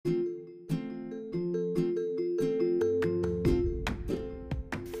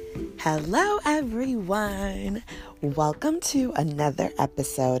Hello, everyone. Welcome to another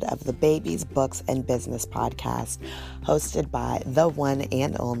episode of the Babies, Books, and Business podcast, hosted by the one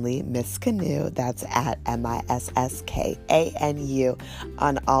and only Miss Canoe. That's at MISSKANU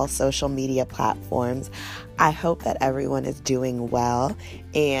on all social media platforms. I hope that everyone is doing well.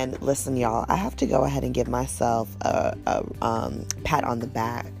 And listen, y'all, I have to go ahead and give myself a pat on the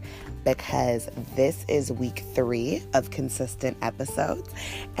back, because this is week 3 of consistent episodes,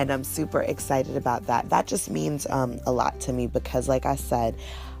 and I'm super excited about that. That just means a lot to me because, like I said,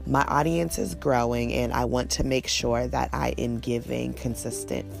 my audience is growing, and I want to make sure that I am giving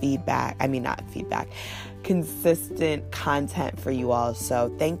consistent consistent content for you all.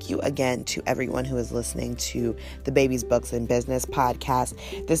 So thank you again to everyone who is listening to the Babies, Books, and Business podcast.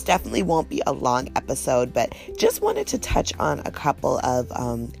 This definitely won't be a long episode, but just wanted to touch on a couple of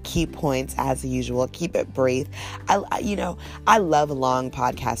key points as usual. Keep it brief. I love long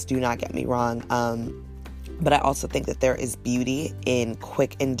podcasts, do not get me wrong. But I also think that there is beauty in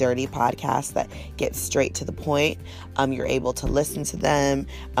quick and dirty podcasts that get straight to the point. You're able to listen to them,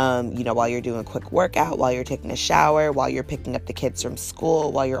 while you're doing a quick workout, while you're taking a shower, while you're picking up the kids from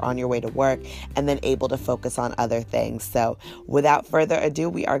school, while you're on your way to work, and then able to focus on other things. So without further ado,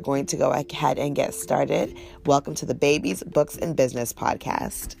 we are going to go ahead and get started. Welcome to the Babies, Books, and Business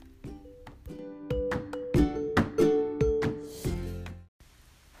podcast.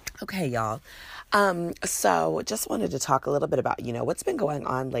 Okay, y'all. So just wanted to talk a little bit about, what's been going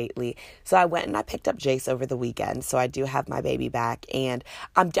on lately. So I went and I picked up Jace over the weekend. So I do have my baby back, and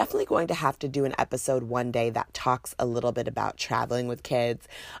I'm definitely going to have to do an episode one day that talks a little bit about traveling with kids.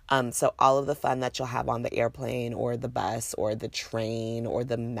 So all of the fun that you'll have on the airplane or the bus or the train or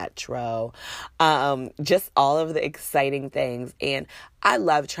the metro, just all of the exciting things. And I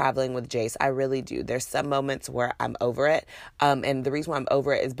love traveling with Jace. I really do. There's some moments where I'm over it. And the reason why I'm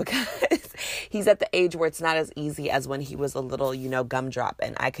over it is because he's at the age where it's not as easy as when he was a little, gumdrop,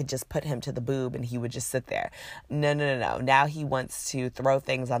 and I could just put him to the boob and he would just sit there. No. Now he wants to throw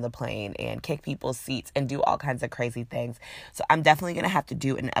things on the plane and kick people's seats and do all kinds of crazy things. So I'm definitely going to have to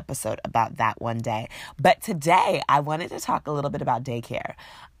do an episode about that one day. But today I wanted to talk a little bit about daycare.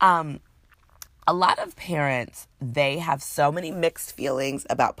 A lot of parents, they have so many mixed feelings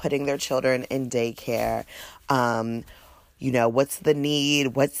about putting their children in daycare. What's the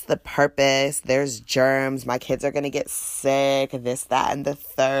need? What's the purpose? There's germs. My kids are going to get sick, this, that, and the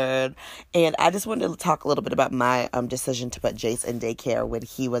third. And I just wanted to talk a little bit about my decision to put Jace in daycare when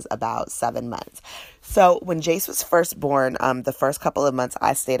he was about 7 months. So when Jace was first born, the first couple of months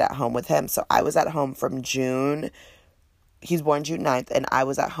I stayed at home with him. So I was at home from June. He's born June 9th, and I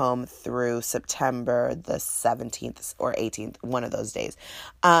was at home through September the 17th or 18th, one of those days.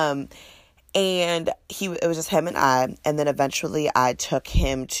 And it was just him and I. And then eventually I took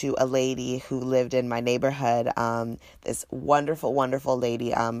him to a lady who lived in my neighborhood. This wonderful, wonderful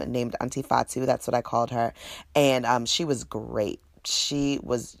lady named Auntie Fatu. That's what I called her. And she was great. She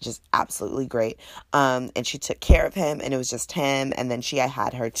was just absolutely great. And she took care of him, and it was just him. And then I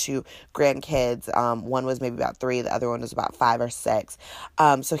had her 2 grandkids. One was maybe about 3. The other one was about 5 or 6.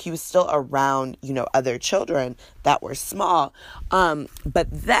 So he was still around, other children that were small. But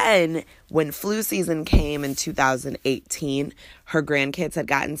then when flu season came in 2018, her grandkids had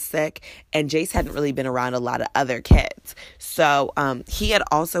gotten sick, and Jace hadn't really been around a lot of other kids. So, he had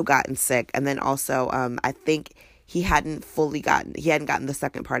also gotten sick. And then also, I think he hadn't gotten the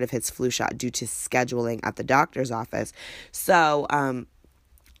second part of his flu shot due to scheduling at the doctor's office. So,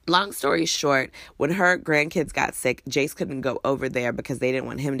 long story short, when her grandkids got sick, Jace couldn't go over there because they didn't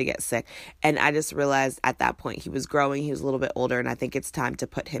want him to get sick. And I just realized at that point he was growing, he was a little bit older, and I think it's time to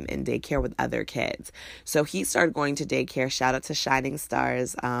put him in daycare with other kids. So he started going to daycare. Shout out to Shining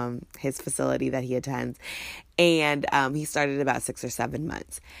Stars, his facility that he attends. And he started at about 6 or 7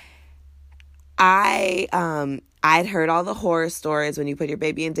 months. I'd heard all the horror stories. When you put your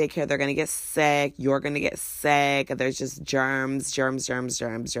baby in daycare, they're going to get sick. You're going to get sick. There's just germs.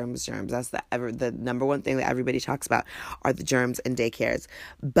 That's the number one thing that everybody talks about are the germs in daycares.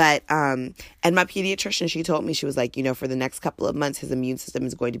 But, and my pediatrician, she told me, she was like, for the next couple of months, his immune system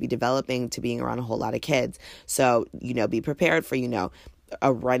is going to be developing to being around a whole lot of kids. So, be prepared for,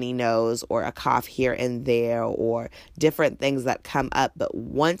 a runny nose or a cough here and there or different things that come up. But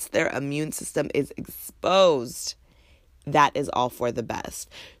once their immune system is exposed, that is all for the best.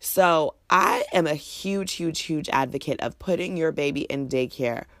 So I am a huge, huge, huge advocate of putting your baby in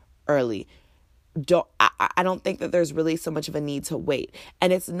daycare early. I don't think that there's really so much of a need to wait.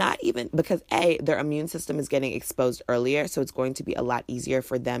 And it's not even because their immune system is getting exposed earlier, so it's going to be a lot easier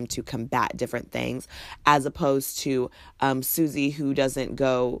for them to combat different things, as opposed to Susie,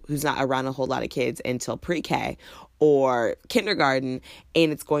 who's not around a whole lot of kids until pre-K or kindergarten,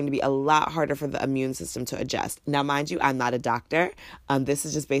 and it's going to be a lot harder for the immune system to adjust. Now, mind you, I'm not a doctor. This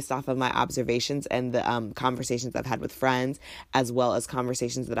is just based off of my observations and the conversations I've had with friends, as well as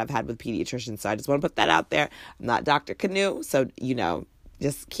conversations that I've had with pediatricians. So I just want to put that out there. I'm not Dr. Canoe, so,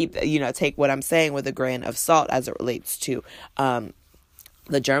 just keep, take what I'm saying with a grain of salt as it relates to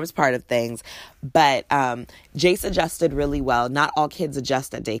the germs part of things. But Jace adjusted really well. Not all kids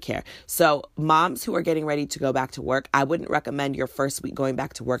adjust at daycare. So moms who are getting ready to go back to work, I wouldn't recommend your first week going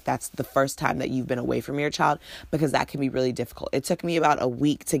back to work. That's the first time that you've been away from your child, because that can be really difficult. It took me about a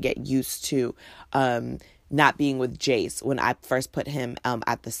week to get used to not being with Jace when I first put him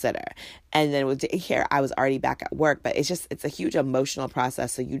at the sitter. And then with daycare, I was already back at work, but it's a huge emotional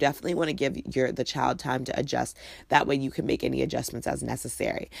process. So you definitely want to give the child time to adjust. That way you can make any adjustments as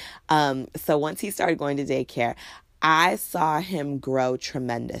necessary. So once he started going to daycare, I saw him grow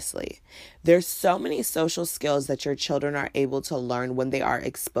tremendously. There's so many social skills that your children are able to learn when they are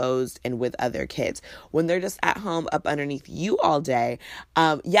exposed and with other kids. When they're just at home up underneath you all day,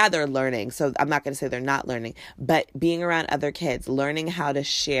 they're learning. So I'm not going to say they're not learning, but being around other kids, learning how to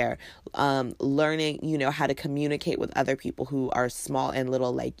share, learning, how to communicate with other people who are small and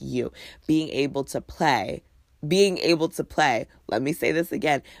little like you, being able to play. Let me say this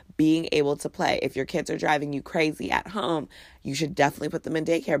again. Being able to play. If your kids are driving you crazy at home, you should definitely put them in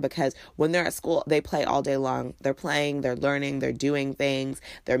daycare, because when they're at school, they play all day long. They're playing, they're learning, they're doing things,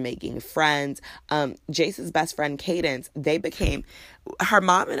 they're making friends. Jace's best friend, Cadence, her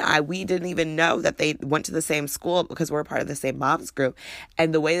mom and I, we didn't even know that they went to the same school because we're part of the same moms group.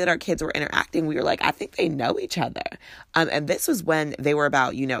 And the way that our kids were interacting, we were like, I think they know each other. And this was when they were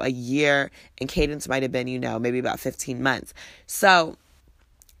about, a year, and Cadence might have been, maybe about 15 months. So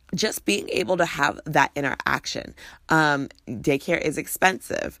just being able to have that interaction. Daycare is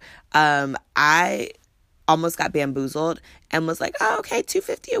expensive. I almost got bamboozled and was like, oh, okay,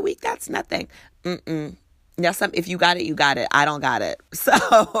 $250 a week, that's nothing. Now, if you got it, you got it. I don't got it.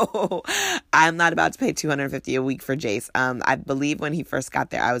 So I'm not about to pay $250 a week for Jace. I believe when he first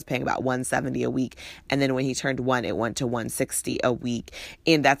got there, I was paying about $170 a week. And then when he turned 1, it went to $160 a week.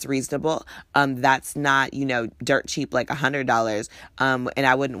 And that's reasonable. That's not, dirt cheap, like $100. And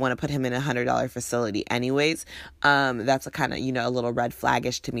I wouldn't want to put him in $100 facility anyways. That's a kind of, a little red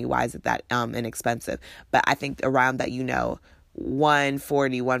flaggish to me. Why is it that inexpensive? But I think around that,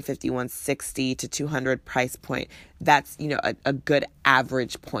 $140, $150, $160 to $200 price point. That's, a good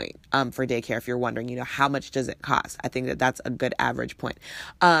average point for daycare. If you're wondering, how much does it cost? I think that's a good average point.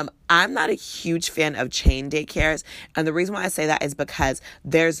 I'm not a huge fan of chain daycares. And the reason why I say that is because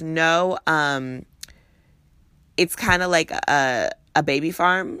there's no, it's kind of like a baby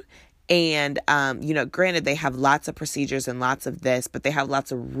farm. And, granted, they have lots of procedures and lots of this, but they have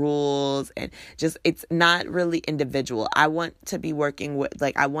lots of rules, and just, it's not really individual. I want to be working with,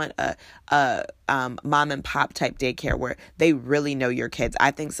 I want a mom and pop type daycare where they really know your kids.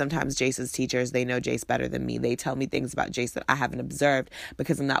 I think sometimes Jace's teachers, they know Jace better than me. They tell me things about Jace that I haven't observed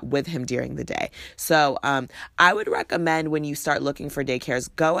because I'm not with him during the day. So, I would recommend when you start looking for daycares,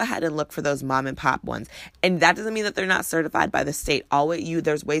 go ahead and look for those mom and pop ones. And that doesn't mean that they're not certified by the state.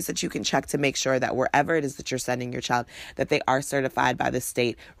 There's ways that you can check to make sure that wherever it is that you're sending your child, that they are certified by the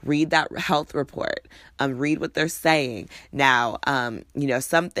state. Read that health report. Read what they're saying. Now,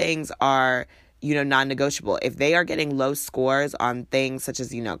 some things are, non-negotiable. If they are getting low scores on things such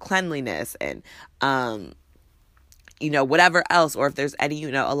as, cleanliness and, whatever else, or if there's any,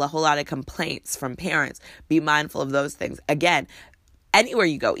 a whole lot of complaints from parents, be mindful of those things. Again, anywhere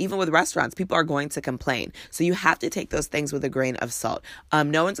you go, even with restaurants, people are going to complain. So you have to take those things with a grain of salt.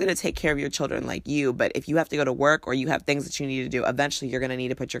 No one's going to take care of your children like you, but if you have to go to work or you have things that you need to do, eventually you're going to need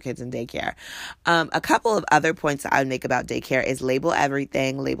to put your kids in daycare. A couple of other points that I would make about daycare is label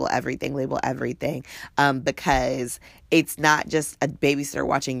everything, because it's not just a babysitter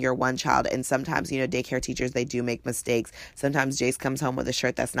watching your one child. And sometimes, daycare teachers, they do make mistakes. Sometimes Jace comes home with a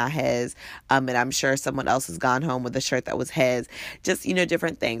shirt that's not his. And I'm sure someone else has gone home with a shirt that was his. Just,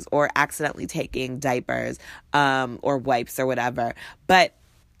 different things, or accidentally taking diapers, or wipes or whatever. But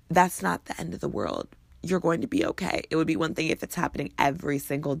that's not the end of the world. You're going to be okay. It would be one thing if it's happening every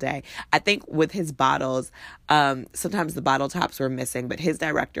single day. I think with his bottles, sometimes the bottle tops were missing, but his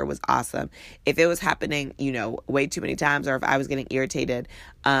director was awesome. If it was happening, way too many times, or if I was getting irritated,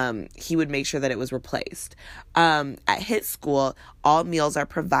 he would make sure that it was replaced. At his school, all meals are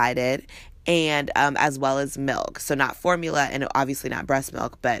provided. and as well as milk. So not formula and obviously not breast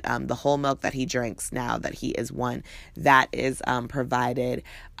milk, but the whole milk that he drinks now that he is one, that is provided.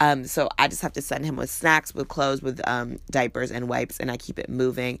 So I just have to send him with snacks, with clothes, with diapers and wipes, and I keep it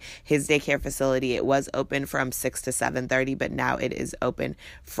moving. His daycare facility, it was open from 6 to 7:30, but now it is open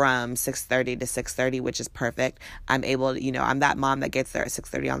from 6:30 to 6:30, which is perfect. I'm able to, I'm that mom that gets there at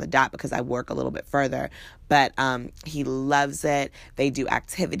 6:30 on the dot because I work a little bit further. But he loves it. They do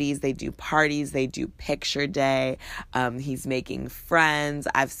activities, they do parties, they do picture day. He's making friends.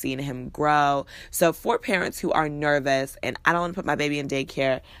 I've seen him grow. So for parents who are nervous and I don't want to put my baby in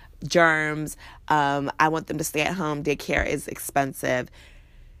daycare, germs, I want them to stay at home. Daycare is expensive.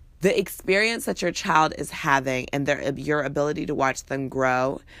 The experience that your child is having and your ability to watch them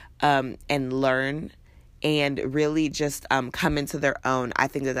grow and learn and really just come into their own, I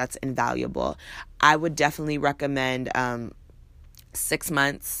think that's invaluable. I would definitely recommend 6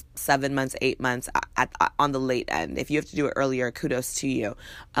 months, 7 months, 8 months on the late end. If you have to do it earlier, kudos to you.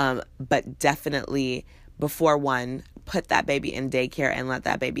 But definitely before 1, put that baby in daycare and let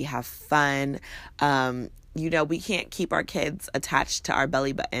that baby have fun. We can't keep our kids attached to our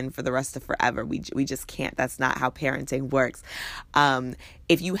belly button for the rest of forever. We just can't. That's not how parenting works.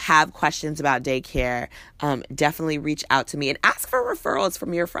 If you have questions about daycare, definitely reach out to me and ask for referrals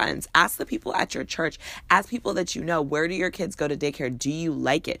from your friends. Ask the people at your church. Ask people that you know, where do your kids go to daycare? Do you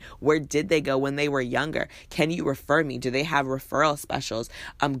like it? Where did they go when they were younger? Can you refer me? Do they have referral specials?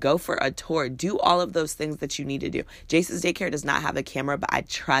 Go for a tour. Do all of those things that you need to do. Jace's daycare does not have a camera, but I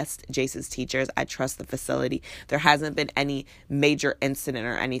trust Jace's teachers. I trust the facility. There hasn't been any major incident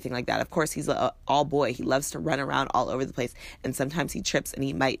or anything like that. Of course, he's an all boy. He loves to run around all over the place, and sometimes he trips and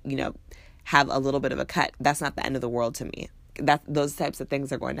he might, have a little bit of a cut. That's not the end of the world to me. Those types of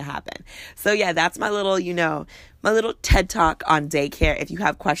things are going to happen. So yeah, that's my little, my little TED Talk on daycare. If you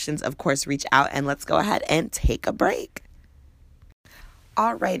have questions, of course, reach out and let's go ahead and take a break.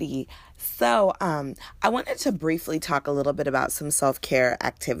 Alrighty. So, I wanted to briefly talk a little bit about some self-care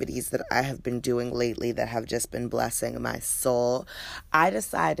activities that I have been doing lately that have just been blessing my soul. I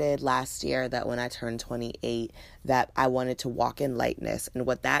decided last year that when I turned 28 that I wanted to walk in lightness. And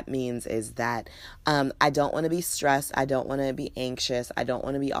what that means is that I don't want to be stressed. I don't want to be anxious. I don't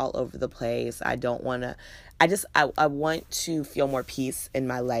want to be all over the place. I want to feel more peace in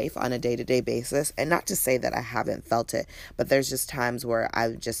my life on a day-to-day basis. And not to say that I haven't felt it, but there's just times where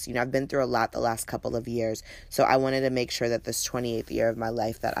I've just, I've been through a lot the last couple of years. So I wanted to make sure that this 28th year of my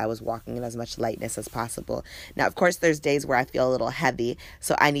life that I was walking in as much lightness as possible. Now, of course, there's days where I feel a little heavy,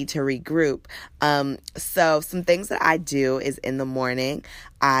 so I need to regroup. So some things that I do is in the morning,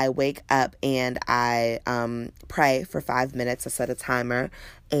 I wake up and I pray for 5 minutes. I set a timer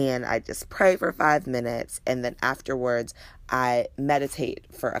and I just pray for 5 minutes. And then afterwards, I meditate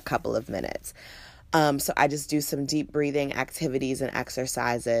for a couple of minutes. So I just do some deep breathing activities and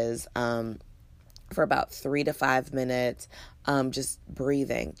exercises for about 3 to 5 minutes. Just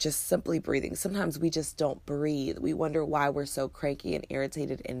breathing, just simply breathing. Sometimes we just don't breathe. We wonder why we're so cranky and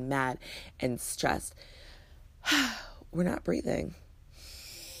irritated and mad and stressed. We're not breathing.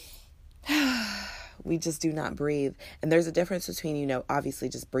 We just do not breathe. And there's a difference between, obviously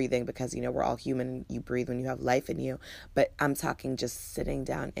just breathing because, we're all human. You breathe when you have life in you. But I'm talking just sitting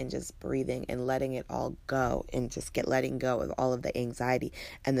down and just breathing and letting it all go and just letting go of all of the anxiety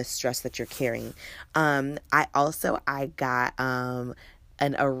and the stress that you're carrying. I got an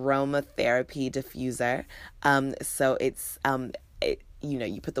aromatherapy diffuser. So it's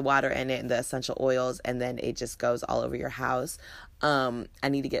you put the water in it and the essential oils, and then it just goes all over your house. I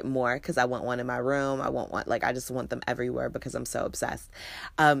need to get more because I want one in my room. I just want them everywhere because I'm so obsessed.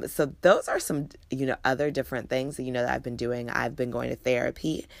 So those are some, other different things that I've been doing. I've been going to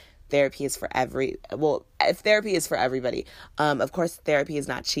therapy. Therapy is for if therapy is for everybody. Of course, therapy is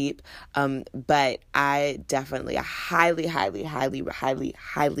not cheap. But I definitely highly, highly, highly, highly,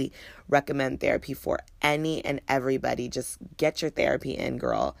 highly recommend therapy for any and everybody. Just get your therapy in,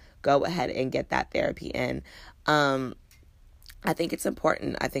 girl. Go ahead and get that therapy in. I think it's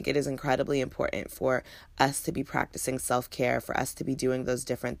important. I think it is incredibly important for us to be practicing self-care, for us to be doing those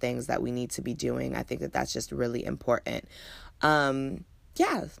different things that we need to be doing. I think that that's just really important.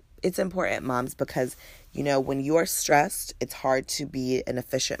 It's important, moms, because You know, when you are stressed, it's hard to be an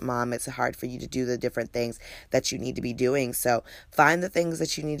efficient mom. It's hard for you to do the different things that you need to be doing. So find the things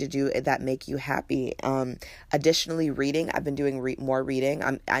that you need to do that make you happy. Additionally, reading. I've been doing more reading.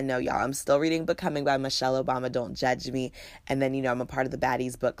 I know, y'all, I'm still reading Becoming by Michelle Obama. Don't judge me. And then, you know, I'm a part of the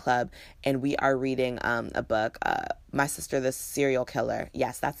Baddies book club, and we are reading a book, My Sister the Serial Killer.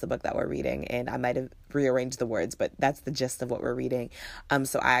 Yes, that's the book that we're reading, and I might have rearranged the words, but that's the gist of what we're reading.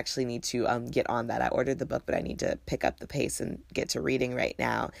 So I actually need to get on that. I ordered the book, but I need to pick up the pace and get to reading right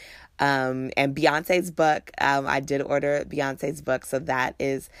now. And Beyonce's book, I did order Beyonce's book, so that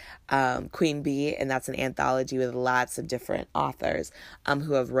is Queen Bee, and that's an anthology with lots of different authors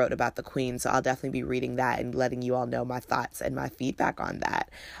who have wrote about the Queen. So I'll definitely be reading that and letting you all know my thoughts and my feedback on that.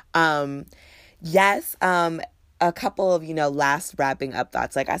 A couple of, last wrapping up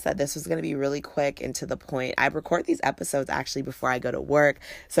thoughts. Like I said, this was going to be really quick and to the point. I record these episodes actually before I go to work.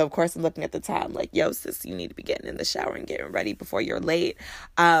 So, of course, I'm looking at the time like, yo, sis, you need to be getting in the shower and getting ready before you're late.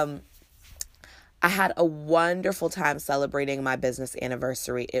 I had a wonderful time celebrating my business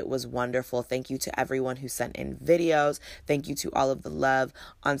anniversary. It was wonderful. Thank you to everyone who sent in videos. Thank you to all of the love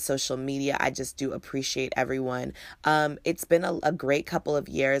on social media. I just do appreciate everyone. It's been a great couple of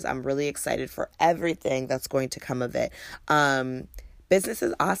years. I'm really excited for everything that's going to come of it. Business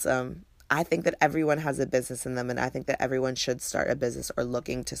is awesome. I think that everyone has a business in them, and I think that everyone should start a business or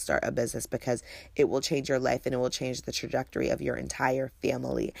looking to start a business because it will change your life and it will change the trajectory of your entire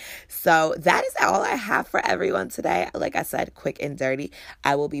family. So that is all I have for everyone today. Like I said, quick and dirty.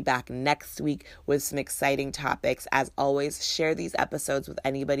 I will be back next week with some exciting topics. As always, share these episodes with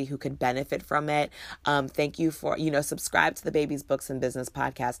anybody who could benefit from it. Thank you for, subscribe to the Babies, Books, and Business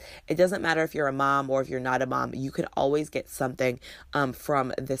podcast. It doesn't matter if you're a mom or if you're not a mom. You can always get something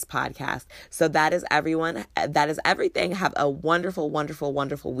from this podcast. So that is everyone. That is everything. Have a wonderful, wonderful,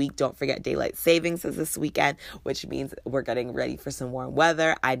 wonderful week. Don't forget daylight savings is this weekend, which means we're getting ready for some warm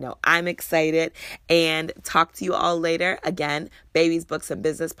weather. I know I'm excited, and talk to you all later. Again, Babies, Books, and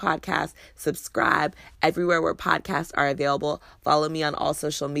Business podcast. Subscribe everywhere where podcasts are available. Follow me on all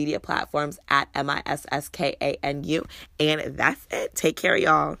social media platforms at MISSKANU. And that's it. Take care,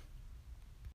 y'all.